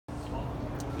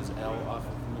tell off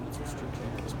of the minutes restriction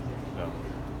at this point? No,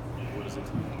 What is it?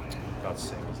 about the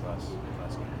same as last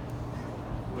game.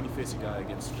 When you face a guy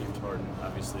against James Harden,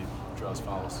 obviously draws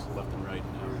fouls left and right.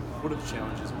 What are the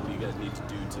challenges? What do you guys need to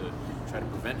do to try to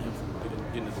prevent him from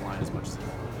getting to the line as much as he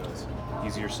does?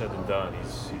 Easier said than done.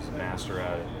 He's a master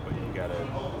at it, but you got to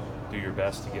do your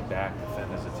best to get back,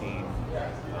 defend as a team,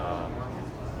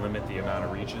 limit the amount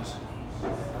of reaches.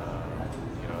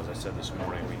 As I said this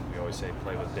morning, we always say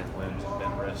play with bent limbs and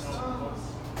bent wrists,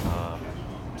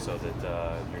 so that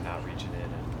you're not reaching in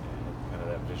and kind of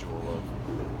that visual of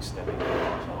extending the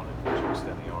arms on it as you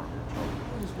extend the arm.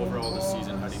 Overall this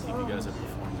season, how do you think you guys have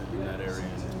performed in that area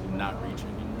and not reaching?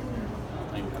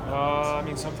 I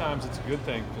mean, sometimes it's a good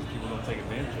thing because people don't take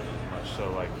advantage of it as much.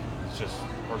 So, it's just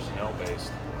personnel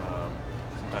based.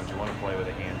 Sometimes you want to play with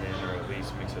a hand in or at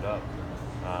least mix it up.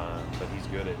 But he's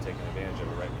good at taking advantage of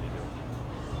it right when you do.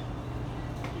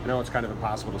 I know it's kind of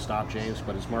impossible to stop James,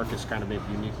 but is Marcus kind of maybe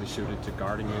uniquely suited to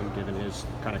guarding him, given his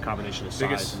kind of combination of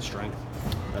size and strength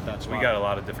at that spot? We got a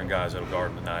lot of different guys that'll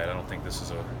guard him tonight. I don't think this is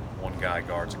a one guy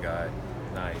guards a guy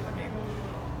night. I mean,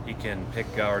 he can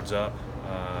pick guards up.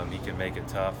 He can make it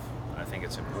tough. I think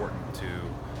it's important to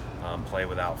play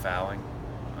without fouling.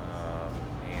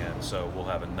 And so we'll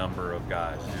have a number of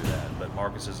guys do that. But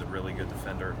Marcus is a really good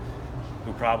defender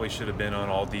who probably should have been on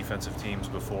all defensive teams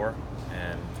before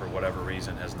and for whatever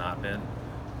reason has not been.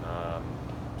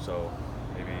 So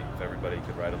maybe if everybody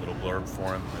could write a little blurb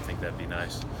for him, I think that'd be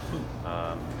nice,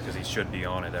 because he should be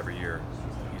on it every year.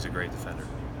 He's a great defender.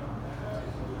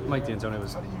 Mike D'Antoni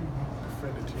was... How do you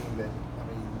defend a team that,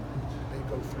 they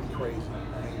go three crazy?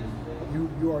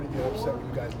 You already get upset when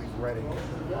you guys leave Reading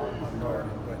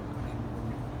unguarded, but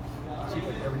when you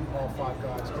keep all five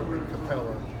guys, including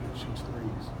Capella, shoots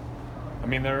threes. I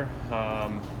mean,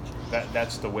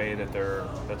 that's the way that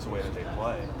they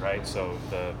play, right? So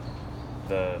the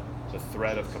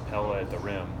threat of Capella at the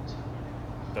rim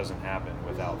doesn't happen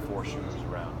without four shooters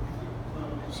around.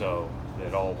 So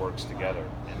it all works together.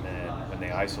 And then when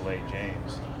they isolate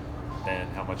James, then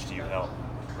how much do you help,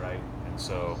 right? And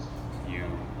so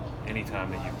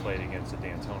anytime that you've played against a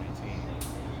D'Antoni team,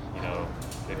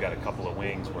 they've got a couple of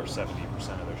wings where 70%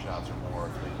 of their shots or more are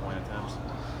three-point attempts.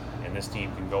 And this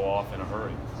team can go off in a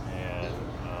hurry. And,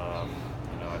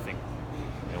 I think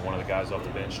one of the guys off the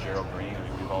bench, Gerald Green,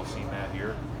 we've all seen that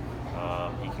here.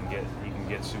 He can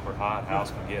get super hot.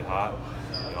 House can get hot.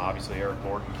 Obviously Eric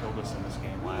Gordon killed us in this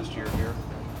game last year here.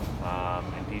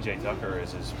 And PJ Tucker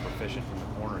is as proficient from the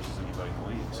corners as anybody in the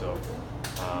league. So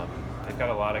they've got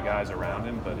a lot of guys around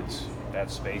him, but that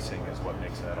spacing is what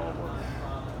makes that all work.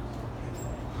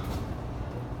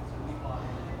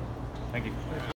 Thank you.